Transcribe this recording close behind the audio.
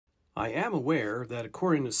I am aware that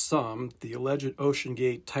according to some, the alleged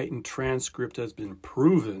OceanGate Titan transcript has been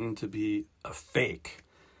proven to be a fake.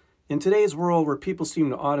 In today's world where people seem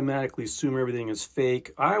to automatically assume everything is fake,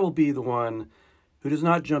 I will be the one who does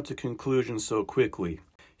not jump to conclusions so quickly.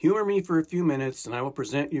 Humor me for a few minutes and I will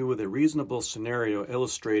present you with a reasonable scenario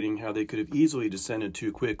illustrating how they could have easily descended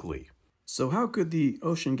too quickly. So how could the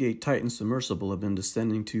OceanGate Titan submersible have been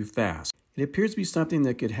descending too fast? It appears to be something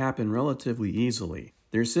that could happen relatively easily.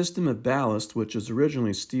 Their system of ballast, which was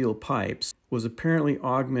originally steel pipes, was apparently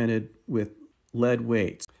augmented with lead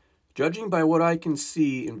weights. Judging by what I can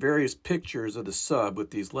see in various pictures of the sub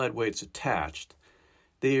with these lead weights attached,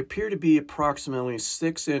 they appear to be approximately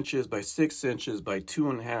 6 inches by 6 inches by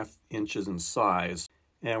 2.5 inches in size,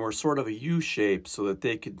 and were sort of a U-shape so that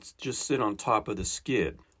they could just sit on top of the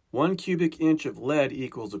skid. 1 cubic inch of lead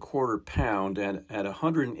equals 1/4 pound, and at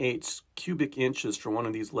 108 cubic inches for one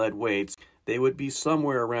of these lead weights, they would be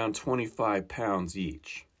somewhere around 25 pounds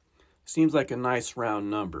each. Seems like a nice round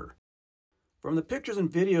number. From the pictures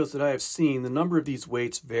and videos that I have seen, the number of these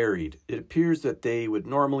weights varied. It appears that they would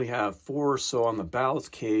normally have 4 or so on the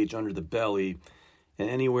ballast cage under the belly, and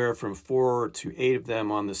anywhere from 4 to 8 of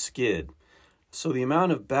them on the skid. So the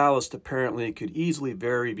amount of ballast apparently could easily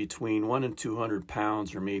vary between 1 and 200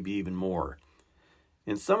 pounds or maybe even more.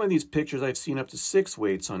 In some of these pictures I've seen up to 6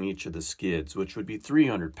 weights on each of the skids, which would be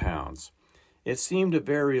 300 pounds. It seemed to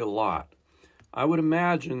vary a lot. I would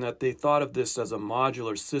imagine that they thought of this as a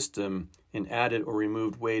modular system and added or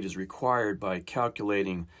removed weight as required by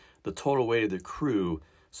calculating the total weight of the crew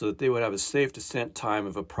so that they would have a safe descent time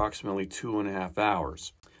of approximately 2.5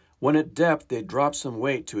 hours. When at depth, they'd drop some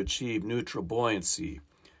weight to achieve neutral buoyancy.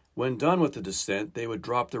 When done with the descent, they would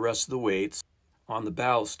drop the rest of the weights on the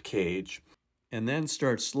ballast cage and then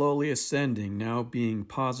start slowly ascending, now being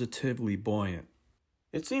positively buoyant.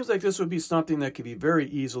 It seems like this would be something that could be very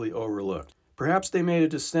easily overlooked. Perhaps they made a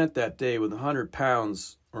descent that day with 100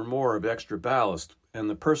 pounds or more of extra ballast, and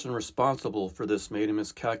the person responsible for this made a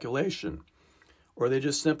miscalculation. Or they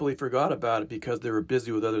just simply forgot about it because they were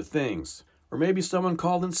busy with other things. Or maybe someone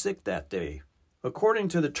called in sick that day. According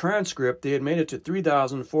to the transcript, they had made it to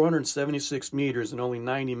 3,476 meters in only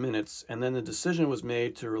 90 minutes, and then the decision was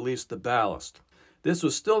made to release the ballast. This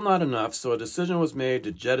was still not enough, so a decision was made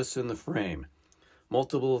to jettison the frame.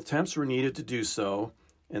 Multiple attempts were needed to do so,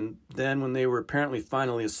 and then when they were apparently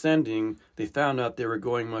finally ascending, they found out they were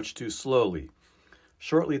going much too slowly.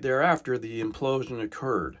 Shortly thereafter, the implosion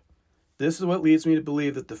occurred. This is what leads me to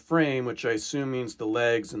believe that the frame, which I assume means the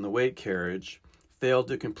legs and the weight carriage, failed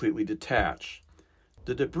to completely detach.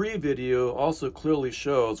 The debris video also clearly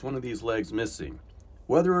shows one of these legs missing.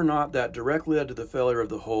 Whether or not that directly led to the failure of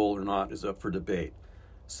the whole or not is up for debate.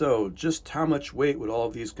 So, just how much weight would all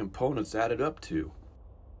of these components added up to?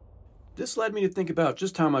 This led me to think about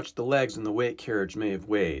just how much the legs and the weight carriage may have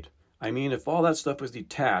weighed. I mean, if all that stuff was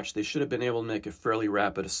detached, they should have been able to make a fairly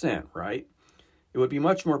rapid ascent, right? It would be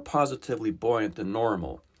much more positively buoyant than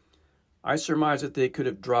normal. I surmise that they could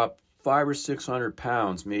have dropped 500 or 600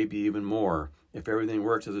 pounds, maybe even more, if everything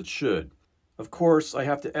worked as it should. Of course, I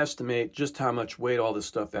have to estimate just how much weight all this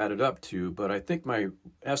stuff added up to, but I think my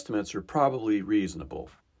estimates are probably reasonable.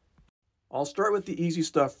 I'll start with the easy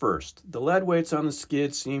stuff first. The lead weights on the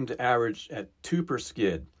skid seem to average at 2 per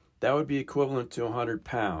skid. That would be equivalent to 100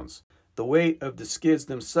 pounds. The weight of the skids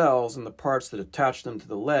themselves and the parts that attach them to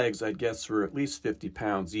the legs, I'd guess, were at least 50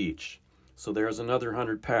 pounds each. So there's another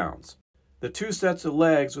 100 pounds. The 2 sets of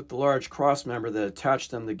legs with the large crossmember that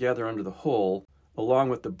attached them together under the hull, along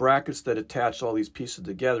with the brackets that attach all these pieces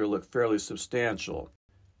together, look fairly substantial.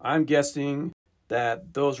 I'm guessing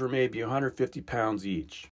that those were maybe 150 pounds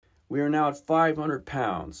each. We are now at 500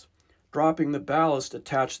 pounds. Dropping the ballast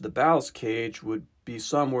attached to the ballast cage would be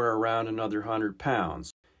somewhere around another 100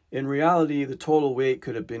 pounds. In reality, the total weight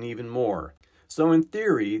could have been even more. So in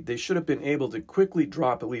theory, they should have been able to quickly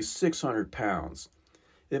drop at least 600 pounds.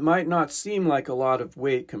 It might not seem like a lot of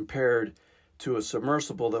weight compared to a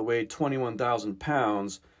submersible that weighed 21,000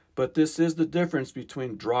 pounds, but this is the difference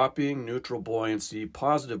between dropping, neutral buoyancy,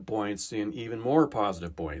 positive buoyancy, and even more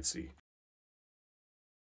positive buoyancy.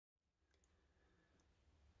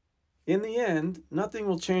 In the end, nothing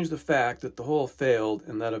will change the fact that the hull failed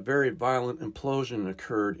and that a very violent implosion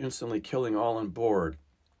occurred, instantly killing all on board.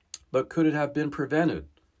 But could it have been prevented?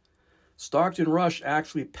 Stockton Rush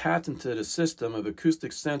actually patented a system of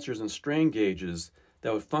acoustic sensors and strain gauges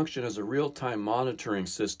that would function as a real-time monitoring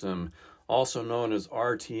system, also known as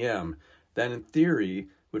RTM, that in theory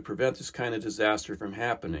would prevent this kind of disaster from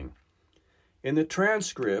happening. In the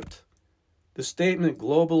transcript, the statement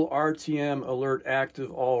 "Global RTM Alert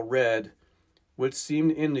Active All Red" would seem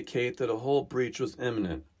to indicate that a hull breach was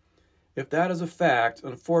imminent. If that is a fact,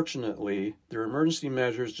 unfortunately, their emergency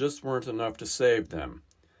measures just weren't enough to save them.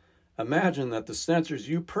 Imagine that the sensors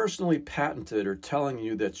you personally patented are telling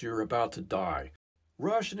you that you're about to die.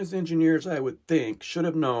 Rush and his engineers, I would think, should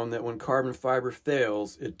have known that when carbon fiber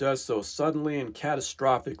fails, it does so suddenly and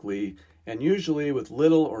catastrophically, and usually with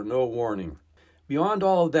little or no warning. Beyond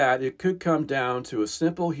all of that, it could come down to a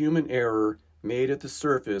simple human error made at the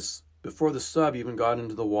surface before the sub even got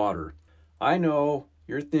into the water. I know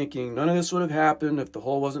you're thinking none of this would have happened if the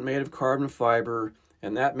hull wasn't made of carbon fiber,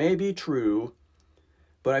 and that may be true,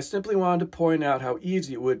 but I simply wanted to point out how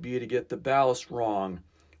easy it would be to get the ballast wrong,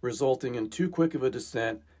 resulting in too quick of a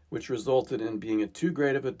descent, which resulted in being at too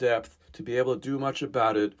great of a depth to be able to do much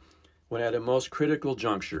about it when at a most critical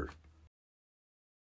juncture.